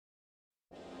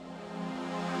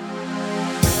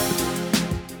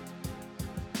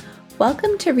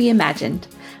Welcome to Reimagined.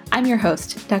 I'm your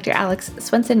host, Dr. Alex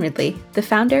Swenson Ridley, the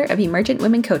founder of Emergent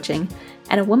Women Coaching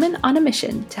and a woman on a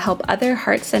mission to help other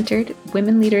heart-centered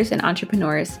women leaders and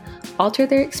entrepreneurs alter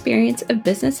their experience of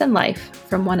business and life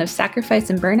from one of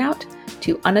sacrifice and burnout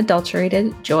to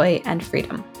unadulterated joy and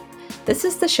freedom. This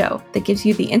is the show that gives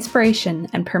you the inspiration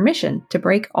and permission to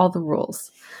break all the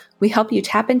rules. We help you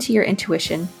tap into your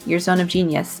intuition, your zone of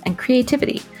genius, and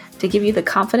creativity to give you the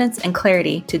confidence and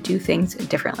clarity to do things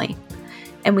differently.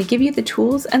 And we give you the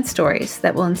tools and stories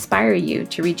that will inspire you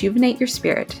to rejuvenate your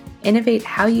spirit, innovate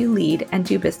how you lead and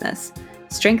do business,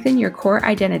 strengthen your core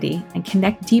identity, and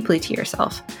connect deeply to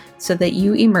yourself so that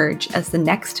you emerge as the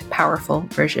next powerful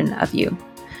version of you.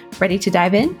 Ready to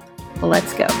dive in?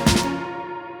 Let's go.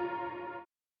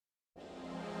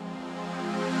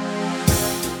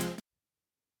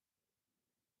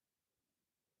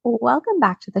 Welcome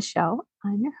back to the show.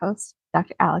 I'm your host,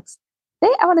 Dr. Alex.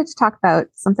 Today, I wanted to talk about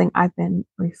something I've been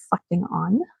reflecting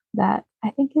on that I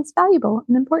think is valuable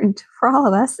and important for all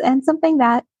of us, and something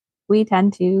that we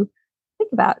tend to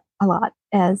think about a lot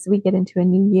as we get into a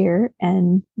new year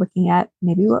and looking at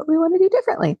maybe what we want to do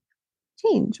differently,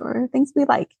 change, or things we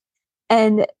like.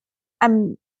 And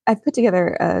I've put together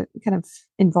a kind of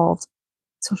involved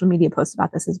social media post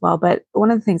about this as well. But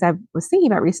one of the things I was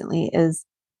thinking about recently is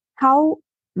how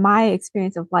my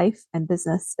experience of life and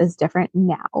business is different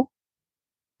now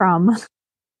from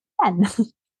then.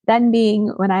 Then being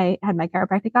when I had my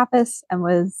chiropractic office and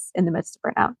was in the midst of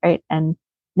burnout, right? And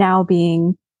now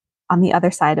being on the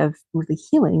other side of really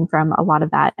healing from a lot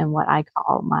of that and what I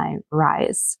call my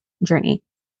rise journey.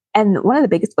 And one of the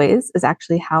biggest ways is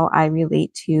actually how I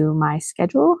relate to my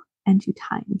schedule and to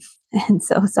time. And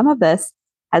so some of this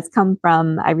has come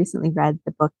from, I recently read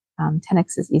the book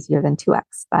 10X is Easier Than 2X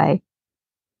by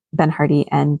Ben Hardy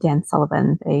and Dan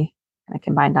Sullivan. They kind of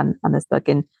combined on this book.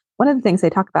 And one of the things they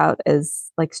talk about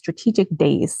is like strategic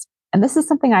days. And this is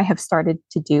something I have started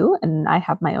to do, and I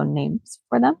have my own names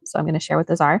for them. So I'm going to share what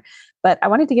those are. But I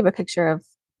wanted to give a picture of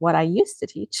what I used to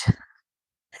teach.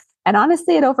 And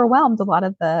honestly, it overwhelmed a lot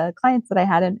of the clients that I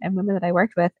had and women that I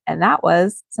worked with. And that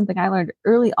was something I learned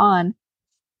early on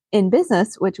in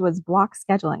business, which was block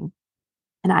scheduling.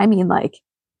 And I mean like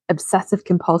obsessive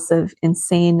compulsive,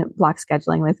 insane block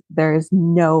scheduling with there's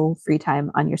no free time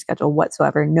on your schedule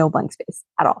whatsoever, no blank space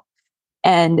at all.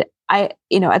 And at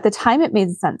the time it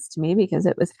made sense to me because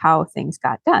it was how things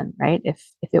got done, right?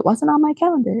 If it wasn't on my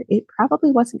calendar, it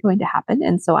probably wasn't going to happen.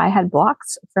 And so I had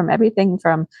blocks from everything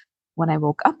from when I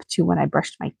woke up to when I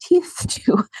brushed my teeth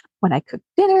to when I cooked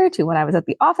dinner to when I was at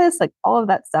the office, like all of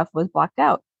that stuff was blocked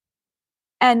out.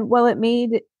 And while it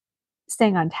made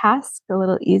staying on task a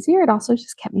little easier, it also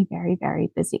just kept me very,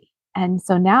 very busy. And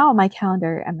so now my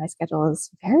calendar and my schedule is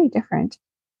very different,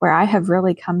 where I have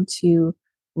really come to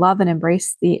love and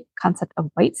embrace the concept of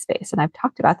white space. And I've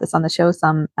talked about this on the show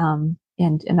some and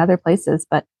in other places,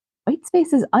 but white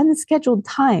space is unscheduled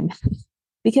time.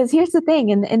 Because here's the thing,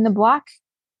 in the block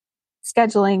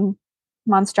scheduling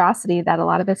monstrosity that a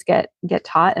lot of us get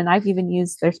taught, and I've even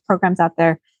used, there's programs out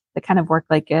there that kind of work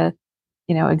like a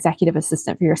executive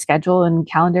assistant for your schedule and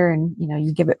calendar. And,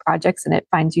 you give it projects and it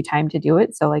finds you time to do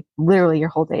it. So like literally your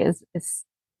whole day is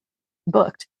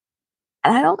booked.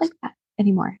 And I don't like that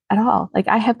anymore at all. Like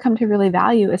I have come to really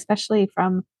value, especially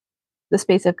from the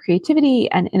space of creativity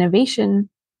and innovation,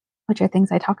 which are things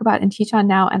I talk about and teach on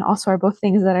now, and also are both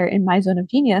things that are in my zone of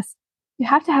genius. You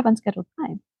have to have unscheduled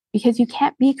time because you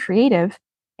can't be creative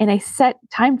in a set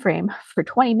time frame for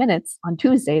 20 minutes on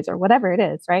Tuesdays or whatever it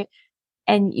is, right?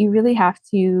 And you really have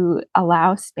to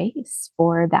allow space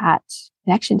for that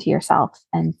connection to yourself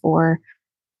and for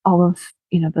all of,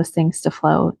 those things to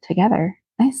flow together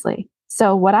nicely.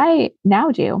 So what I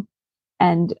now do,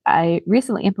 and I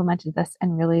recently implemented this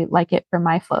and really like it for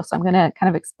my flow. So I'm going to kind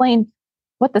of explain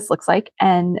what this looks like.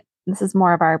 And this is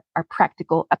more of our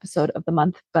practical episode of the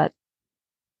month, but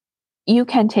you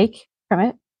can take from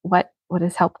it what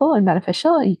is helpful and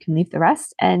beneficial. You can leave the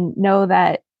rest and know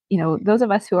that those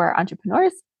of us who are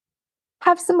entrepreneurs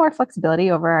have some more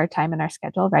flexibility over our time and our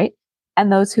schedule, right?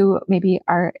 And those who maybe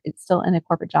are still in a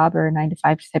corporate job or a 9-to-5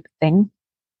 type of thing,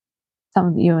 some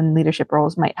of you in leadership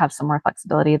roles might have some more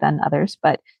flexibility than others,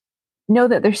 but know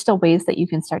that there's still ways that you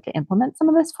can start to implement some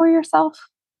of this for yourself,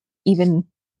 even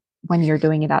when you're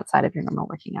doing it outside of your normal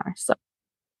working hours. So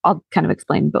I'll kind of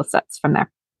explain both sets from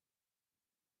there.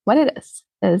 What it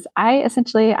is I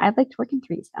like to work in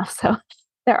threes now. So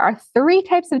there are 3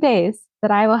 types of days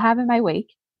that I will have in my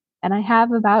week, and I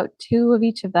have about 2 of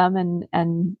each of them,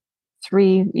 and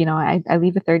 3, I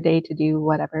leave a third day to do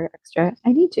whatever extra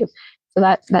I need to. So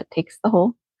that takes the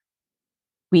whole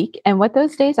week. And what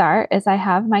those days are is I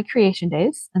have my creation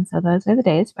days. And so those are the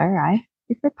days where I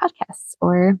record podcasts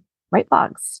or write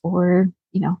blogs or,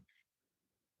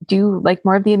 do like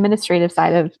more of the administrative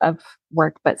side of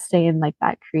work, but stay in like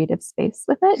that creative space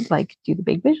with it, like do the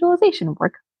big visualization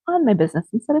work on my business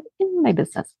instead of in my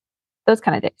business, those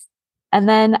kind of days. And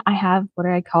then I have what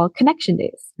I call connection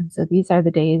days. And so these are the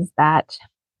days that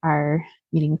are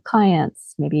meeting with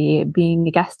clients, maybe being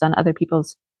a guest on other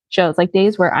people's shows, like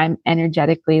days where I'm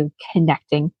energetically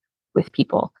connecting with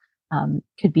people.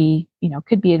 Could be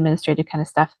administrative kind of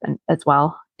stuff and, as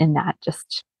well in that.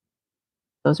 Just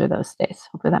those are those days.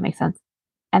 Hopefully that makes sense.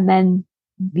 And then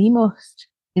the most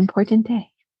important day,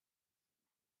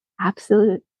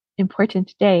 absolute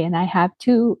important day. And I have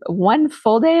one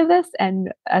full day of this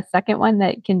and a second one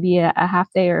that can be a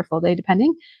half day or a full day,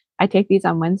 depending. I take these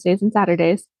on Wednesdays and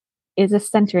Saturdays, is a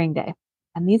centering day.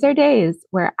 And these are days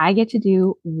where I get to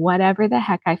do whatever the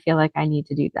heck I feel like I need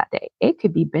to do that day. It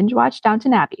could be binge watch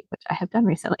Downton Abbey, which I have done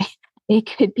recently. It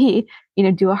could be,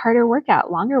 do a harder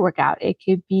workout, longer workout. It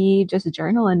could be just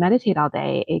journal and meditate all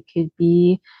day. It could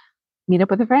be meet up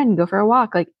with a friend, go for a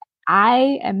walk. Like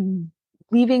I am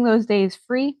leaving those days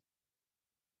free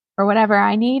for whatever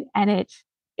I need, and it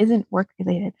isn't work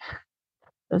related.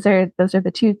 Those are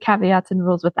the two caveats and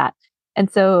rules with that.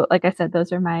 And so, like I said,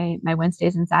 those are my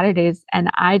Wednesdays and Saturdays.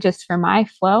 And I just for my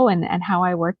flow and how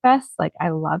I work best, like I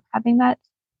love having that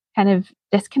kind of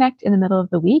disconnect in the middle of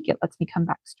the week. It lets me come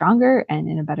back stronger and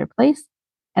in a better place.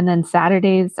 And then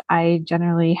Saturdays, I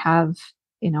generally have,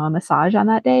 a massage on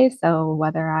that day. So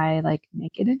whether I like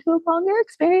make it into a longer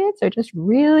experience or just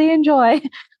really enjoy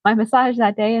my massage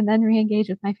that day and then re-engage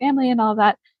with my family and all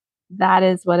that, that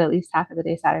is what at least half of the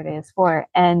day Saturday is for.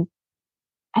 And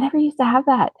I never used to have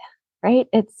that, right?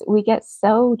 We get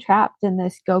so trapped in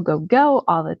this go, go, go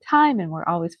all the time, and we're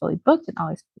always fully booked and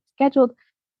always scheduled.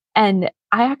 And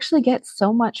I actually get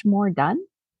so much more done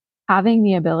having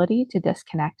the ability to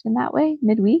disconnect in that way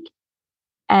midweek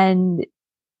and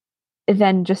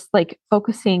then just like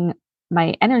focusing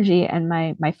my energy and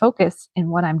my focus in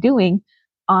what I'm doing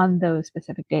on those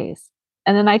specific days.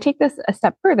 And then I take this a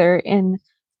step further in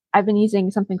I've been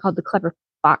using something called the Clever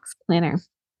Fox Planner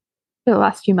for the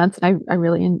last few months, and I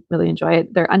really, really enjoy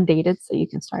it. They're undated, so you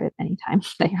can start at any time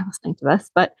that you're listening to this,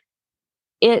 but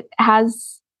it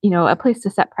has, a place to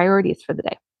set priorities for the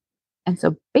day. And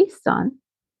so based on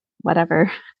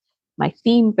whatever my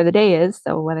theme for the day is,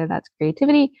 so whether that's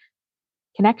creativity,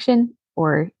 connection,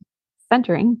 or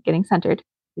centering, getting centered,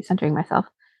 recentering myself,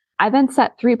 I then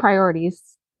set 3 priorities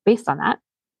based on that.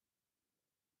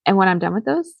 And when I'm done with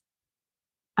those,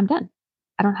 I'm done.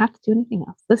 I don't have to do anything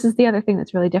else. This is the other thing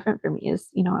that's really different for me is,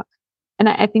 and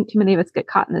I think too many of us get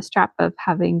caught in this trap of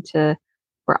having to,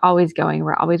 we're always going,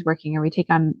 we're always working, or we take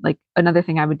on like another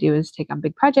thing I would do is take on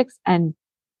big projects and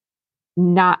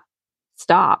not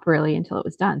stop really until it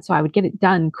was done. So I would get it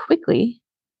done quickly,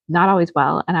 not always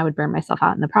well, and I would burn myself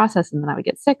out in the process, and then I would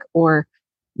get sick or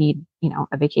need,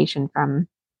 a vacation from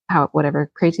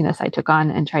whatever craziness I took on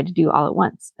and tried to do all at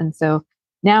once. And so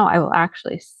now I will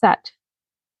actually set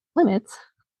limits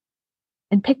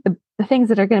and pick the things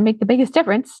that are going to make the biggest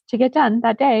difference to get done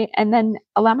that day and then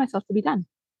allow myself to be done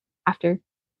after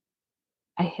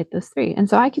I hit those 3. And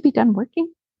so I could be done working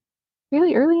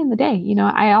really early in the day.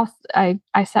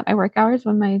 I set my work hours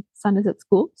when my son is at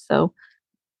school. So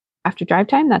after drive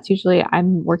time, that's usually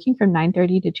I'm working from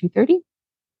 9:30 to 2:30,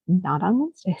 not on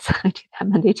Wednesdays. I do that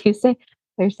Monday, Tuesday,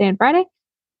 Thursday, and Friday.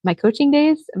 My coaching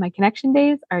days and my connection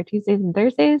days are Tuesdays and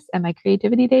Thursdays, and my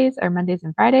creativity days are Mondays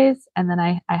and Fridays. And then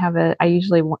I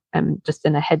usually am just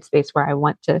in a headspace where I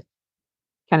want to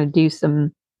kind of do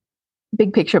some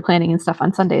big picture planning and stuff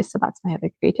on Sundays. So that's my other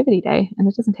creativity day. And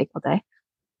it doesn't take all day,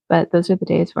 but those are the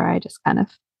days where I just kind of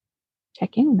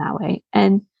check in that way.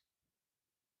 And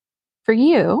for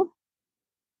you,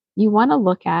 you want to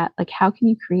look at like, how can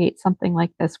you create something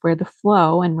like this where the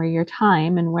flow and where your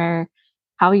time and where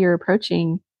how you're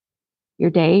approaching your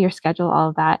day, your schedule, all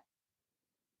of that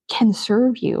can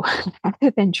serve you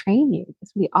rather than train you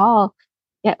because we all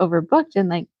get overbooked. And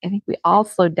like, I think we all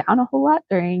slowed down a whole lot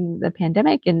during the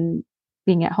pandemic and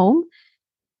being at home.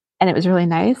 And it was really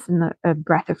nice and a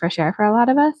breath of fresh air for a lot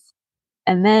of us.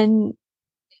 And then,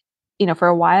 for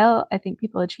a while, I think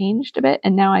people had changed a bit.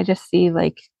 And now I just see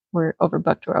like we're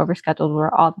overbooked, we're overscheduled,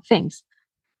 we're all the things.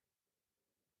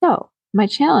 So, my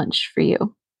challenge for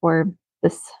you for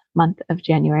this month of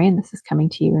January, and this is coming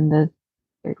to you in the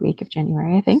 3rd week of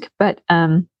January, I think, but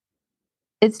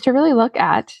it's to really look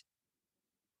at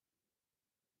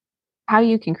how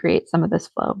you can create some of this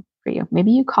flow for you.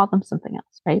 Maybe you call them something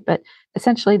else, right? But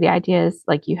essentially, the idea is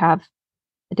like you have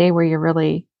a day where you're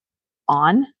really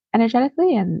on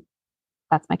energetically. And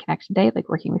that's my connection day, like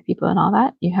working with people and all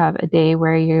that. You have a day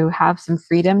where you have some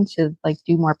freedom to like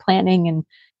do more planning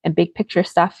and big picture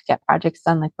stuff, get projects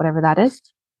done, like whatever that is.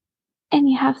 And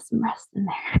you have some rest in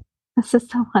there. This is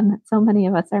the one that so many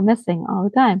of us are missing all the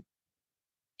time.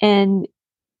 And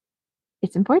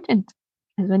it's important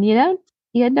because when you don't,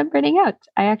 you end up burning out.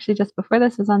 I actually just before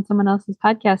this was on someone else's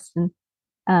podcast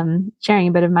and sharing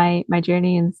a bit of my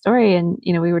journey and story. And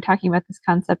we were talking about this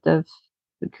concept of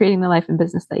creating the life and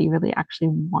business that you really actually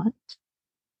want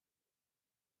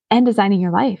and designing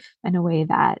your life in a way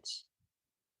that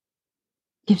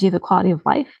gives you the quality of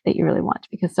life that you really want.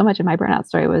 Because so much of my burnout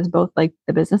story was both like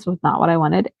the business was not what I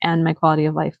wanted and my quality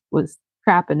of life was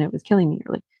crap and it was killing me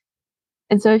really.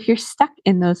 And so if you're stuck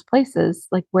in those places,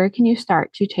 like where can you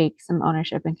start to take some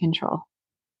ownership and control?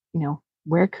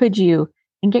 Where could you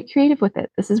and get creative with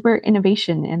it? This is where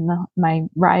innovation in my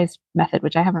Rise method,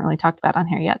 which I haven't really talked about on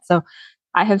here yet. So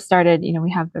I have started,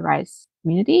 we have the Rise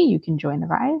community. You can join the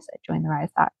Rise at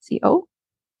jointherise.co.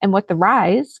 And what the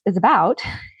Rise is about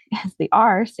is the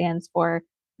R stands for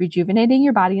rejuvenating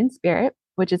your body and spirit,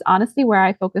 which is honestly where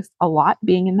I focused a lot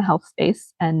being in the health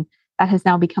space. And that has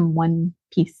now become one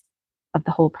piece of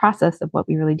the whole process of what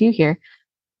we really do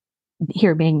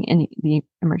here being in the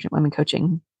Emergent Women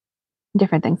Coaching,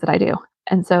 different things that I do.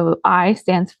 And so I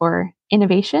stands for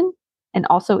innovation and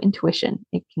also intuition.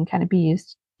 It can kind of be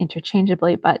used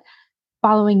interchangeably, but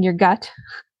following your gut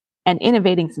and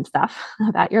innovating some stuff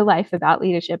about your life, about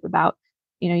leadership, about,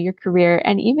 your career.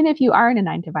 And even if you are in a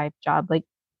 9 to 5 job, like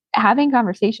having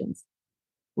conversations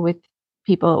with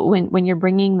people when you're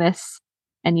bringing this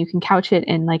and you can couch it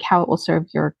in like how it will serve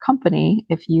your company.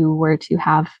 If you were to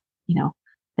have,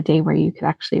 a day where you could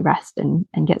actually rest and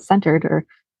get centered or,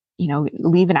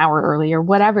 leave an hour early or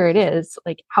whatever it is,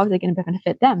 like how is it going to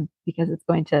benefit them? Because it's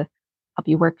going to help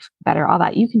you work better, all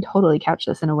that. You can totally couch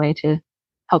this in a way to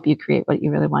help you create what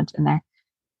you really want in there.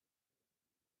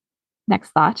 Next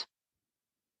thought.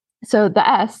 So the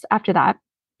S after that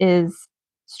is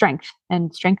strength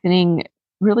and strengthening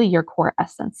really your core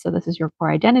essence. So this is your core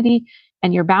identity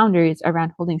and your boundaries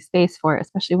around holding space for it,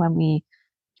 especially when we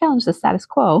challenge the status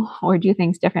quo or do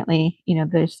things differently.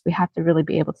 We have to really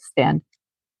be able to stand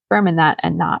firm in that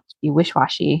and not be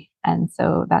wish-washy. And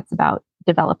so that's about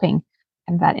developing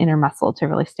and that inner muscle to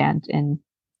really stand in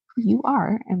who you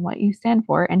are and what you stand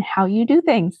for and how you do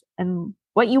things and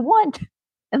what you want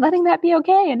and letting that be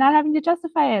okay and not having to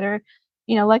justify it or,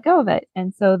 let go of it.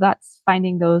 And so that's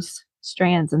finding those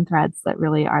strands and threads that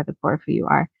really are the core of who you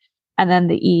are. And then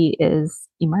the E is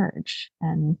emerge.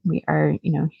 And we are,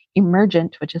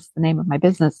 emergent, which is the name of my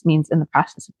business, means in the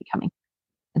process of becoming.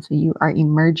 And so you are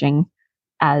emerging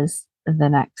as the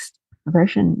next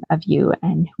version of you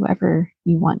and whoever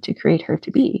you want to create her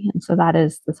to be. And so that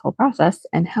is this whole process,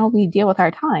 and how we deal with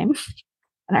our time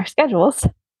and our schedules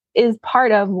is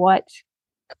part of what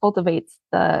cultivates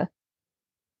the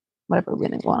whatever we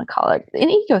want to call it, an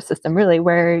ecosystem really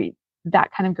where that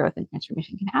kind of growth and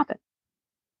transformation can happen.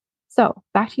 So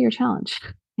back to your challenge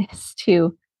is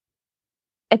to,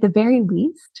 at the very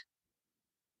least,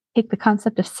 take the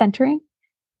concept of centering,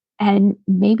 and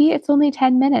maybe it's only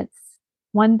 10 minutes,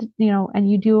 and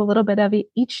you do a little bit of it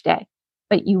each day,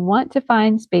 but you want to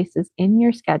find spaces in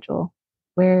your schedule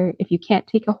where if you can't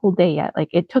take a whole day yet, like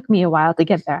it took me a while to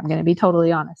get there, I'm going to be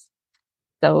totally honest.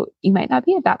 So you might not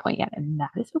be at that point yet, and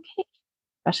that is okay.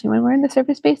 Especially when we're in the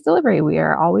service-based delivery, we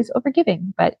are always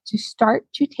overgiving. But to start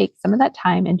to take some of that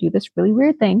time and do this really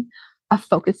weird thing of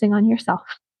focusing on yourself.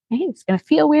 Right? It's going to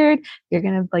feel weird. You're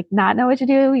going to like not know what to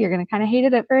do. You're going to kind of hate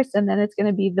it at first, and then it's going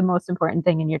to be the most important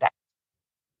thing in your day.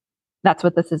 That's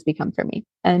what this has become for me.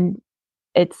 And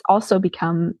it's also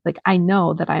become like, I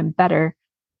know that I'm better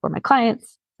for my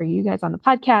clients, for you guys on the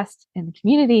podcast, in the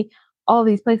community, all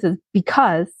these places,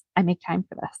 because I make time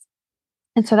for this.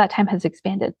 And so that time has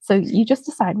expanded. So you just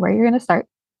decide where you're going to start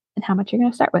and how much you're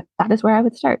going to start with. That is where I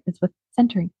would start. It's with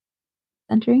centering.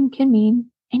 Centering can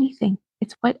mean anything.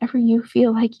 It's whatever you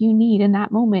feel like you need in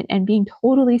that moment, and being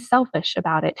totally selfish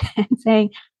about it and saying,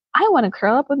 I want to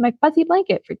curl up with my fuzzy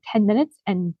blanket for 10 minutes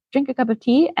and drink a cup of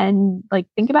tea and like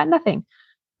think about nothing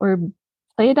or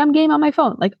play a dumb game on my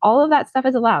phone. Like all of that stuff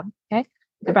is allowed. Okay.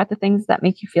 It's about the things that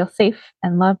make you feel safe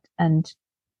and loved and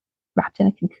wrapped in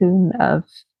a cocoon of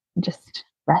just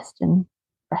rest and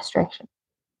restoration.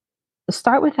 So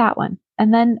start with that one.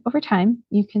 And then over time,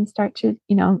 you can start to,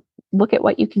 look at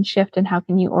what you can shift and how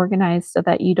can you organize so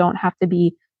that you don't have to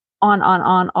be on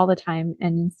all the time.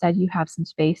 And instead you have some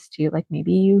space to like,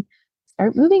 maybe you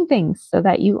start moving things so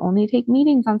that you only take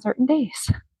meetings on certain days,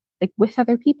 like with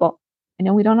other people. I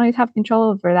know we don't always have control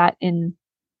over that in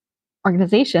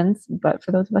organizations, but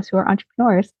for those of us who are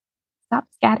entrepreneurs, stop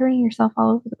scattering yourself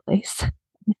all over the place.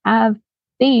 Have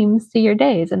themes to your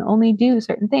days and only do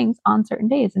certain things on certain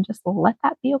days and just let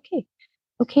that be okay.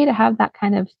 Okay to have that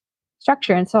kind of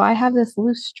structure. And so I have this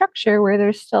loose structure where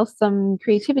there's still some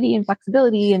creativity and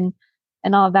flexibility and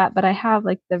all of that, but I have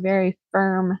like the very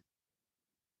firm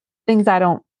things I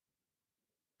don't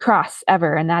cross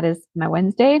ever, and that is my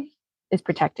Wednesday is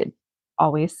protected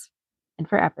always and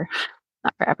forever.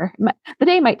 Not forever. The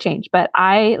day might change, but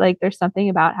I like there's something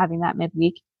about having that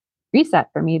midweek reset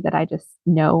for me that I just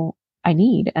know I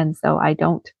need. And so I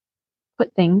don't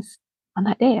put things on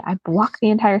that day. I block the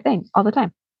entire thing all the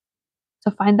time.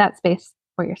 So find that space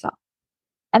for yourself.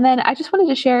 And then I just wanted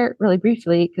to share really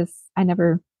briefly because I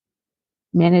never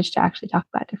managed to actually talk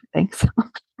about different things.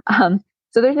 um,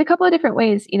 so there's a couple of different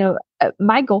ways.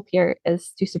 My goal here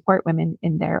is to support women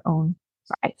in their own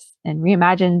rise. And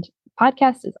Reimagined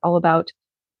podcast is all about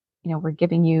we're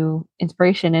giving you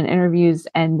inspiration and interviews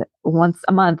and once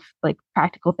a month, like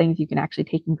practical things you can actually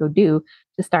take and go do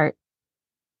to start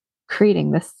creating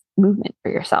this movement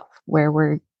for yourself where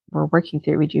we're working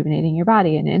through rejuvenating your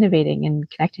body and innovating and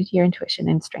connecting to your intuition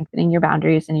and strengthening your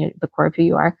boundaries and the core of who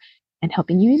you are and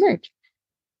helping you emerge.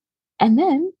 And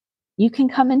then you can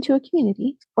come into a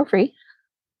community for free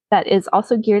that is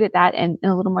also geared at that and in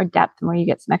a little more depth and where you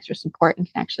get some extra support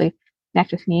and can actually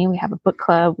connect with me. We have a book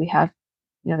club. We have,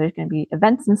 there's going to be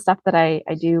events and stuff that I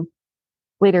do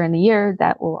later in the year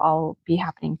that will all be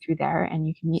happening through there. And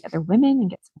you can meet other women and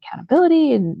get some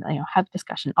accountability and, have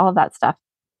discussion, all of that stuff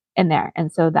in there.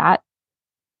 And so that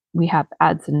we have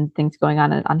ads and things going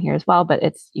on here as well, but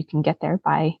you can get there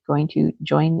by going to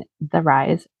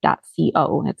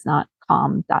jointherise.co. It's not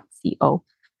com.co.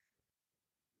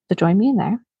 So join me in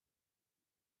there.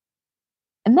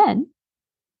 And then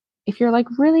if you're like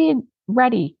really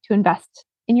ready to invest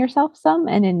in yourself some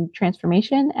and in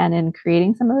transformation and in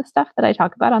creating some of the stuff that I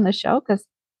talk about on the show, because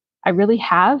I really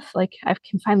have, like, I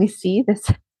can finally see this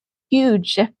huge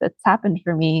shift that's happened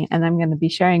for me. And I'm going to be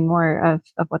sharing more of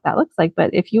what that looks like.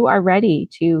 But if you are ready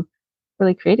to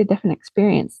really create a different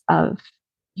experience of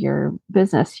your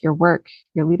business, your work,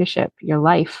 your leadership, your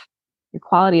life, your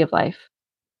quality of life,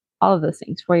 all of those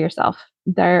things for yourself,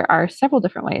 there are several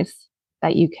different ways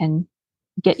that you can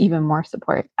get even more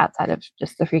support outside of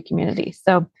just the free community.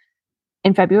 So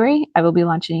in February, I will be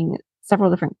launching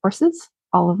several different courses,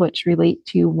 all of which relate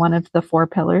to one of the 4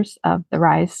 pillars of the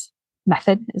RISE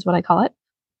method, is what I call it.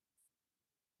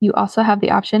 You also have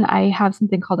the option. I have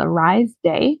something called a RISE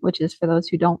Day, which is for those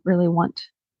who don't really want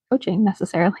coaching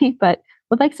necessarily, but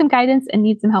would like some guidance and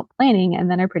need some help planning,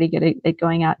 and then are pretty good at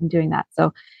going out and doing that.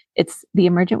 So it's the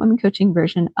Emergent Women Coaching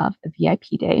version of a VIP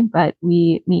day, but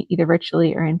we meet either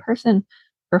virtually or in person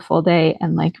for a full day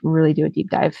and like really do a deep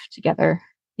dive together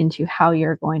into how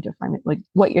you're going to formulate, like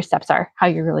what your steps are, how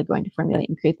you're really going to formulate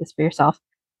and create this for yourself.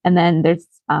 And then there's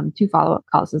 2 follow-up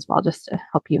calls as well, just to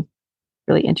help you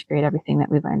really integrate everything that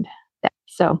we learned there.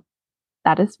 So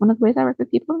that is one of the ways I work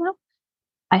with people now.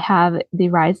 I have the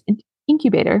Rise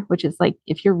Incubator, which is like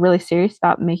if you're really serious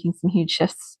about making some huge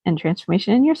shifts and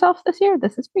transformation in yourself this year,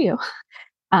 this is for you.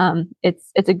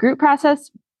 It's a group process,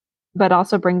 but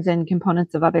also brings in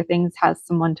components of other things. Has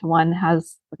some one-to-one. We're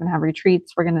gonna have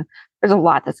retreats. There's a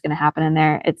lot that's gonna happen in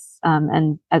there. It's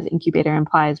and as incubator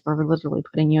implies, we're literally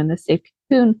putting you in this safe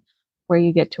cocoon where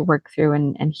you get to work through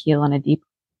and heal in a deep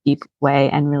way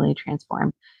and really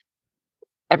transform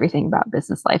everything about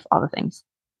business life, all the things.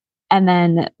 And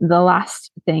then the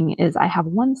last thing is I have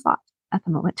 1 slot at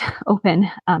the moment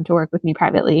open to work with me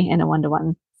privately in a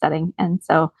one-to-one setting. And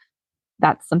so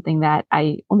that's something that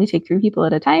I only take 3 people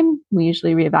at a time. We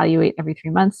usually reevaluate every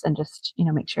 3 months and just,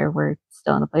 make sure we're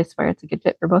still in a place where it's a good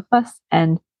fit for both of us.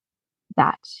 And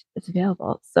that is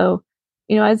available. So,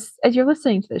 as you're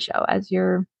listening to the show, as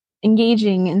you're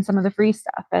engaging in some of the free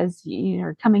stuff, as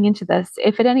you're coming into this,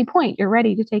 if at any point you're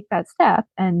ready to take that step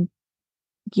and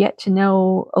get to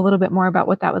know a little bit more about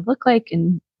what that would look like,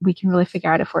 and we can really figure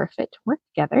out if we're a fit to work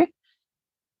together.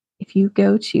 If you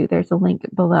go to, there's a link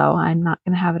below. I'm not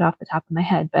going to have it off the top of my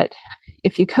head, but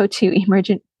if you go to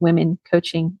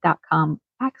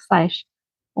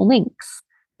emergentwomencoaching.com/links,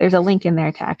 there's a link in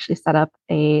there to actually set up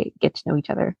a get to know each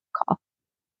other call.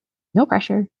 No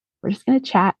pressure. We're just going to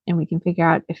chat and we can figure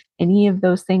out if any of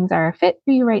those things are a fit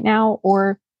for you right now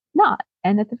or not.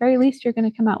 And at the very least, you're going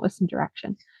to come out with some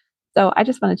direction. So I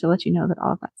just wanted to let you know that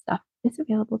all of that stuff is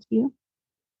available to you.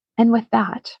 And with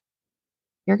that,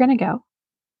 you're going to go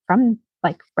from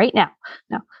like right now.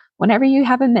 Now, whenever you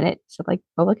have a minute to like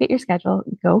go look at your schedule,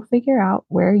 go figure out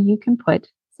where you can put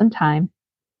some time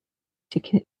to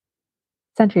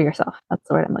center yourself. That's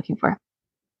the word I'm looking for.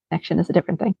 Connection is a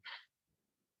different thing.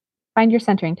 Find your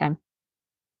centering time.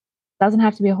 Doesn't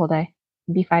have to be a whole day. It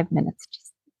can be 5 minutes.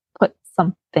 Just put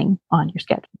something on your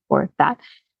schedule for that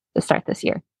to start this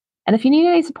year. And if you need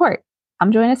any support,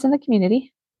 come join us in the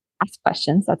community. Ask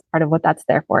questions. That's part of what that's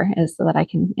there for, is so that I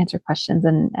can answer questions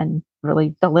and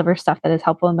really deliver stuff that is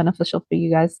helpful and beneficial for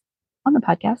you guys on the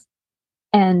podcast.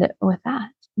 And with that,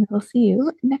 we'll see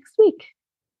you next week.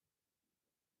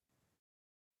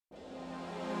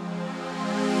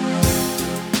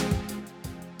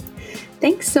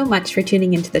 Thanks so much for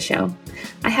tuning into the show.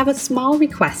 I have a small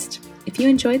request. If you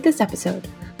enjoyed this episode,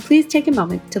 please take a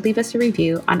moment to leave us a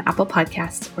review on Apple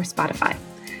Podcasts or Spotify.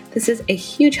 This is a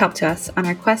huge help to us on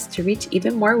our quest to reach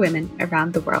even more women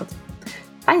around the world.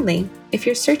 Finally, if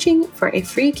you're searching for a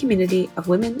free community of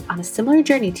women on a similar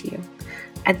journey to you,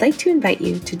 I'd like to invite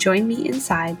you to join me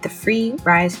inside the free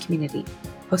Rise community,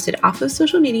 hosted off of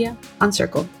social media on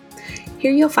Circle.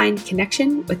 Here you'll find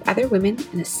connection with other women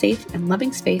in a safe and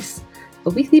loving space, a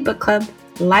weekly book club,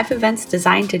 live events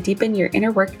designed to deepen your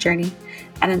inner work journey,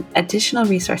 and additional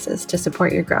resources to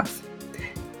support your growth.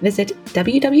 Visit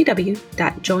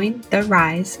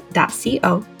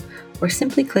www.jointherise.co or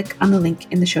simply click on the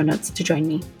link in the show notes to join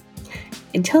me.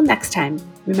 Until next time,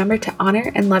 remember to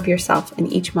honor and love yourself in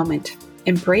each moment,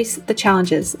 embrace the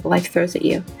challenges life throws at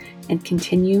you, and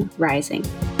continue rising.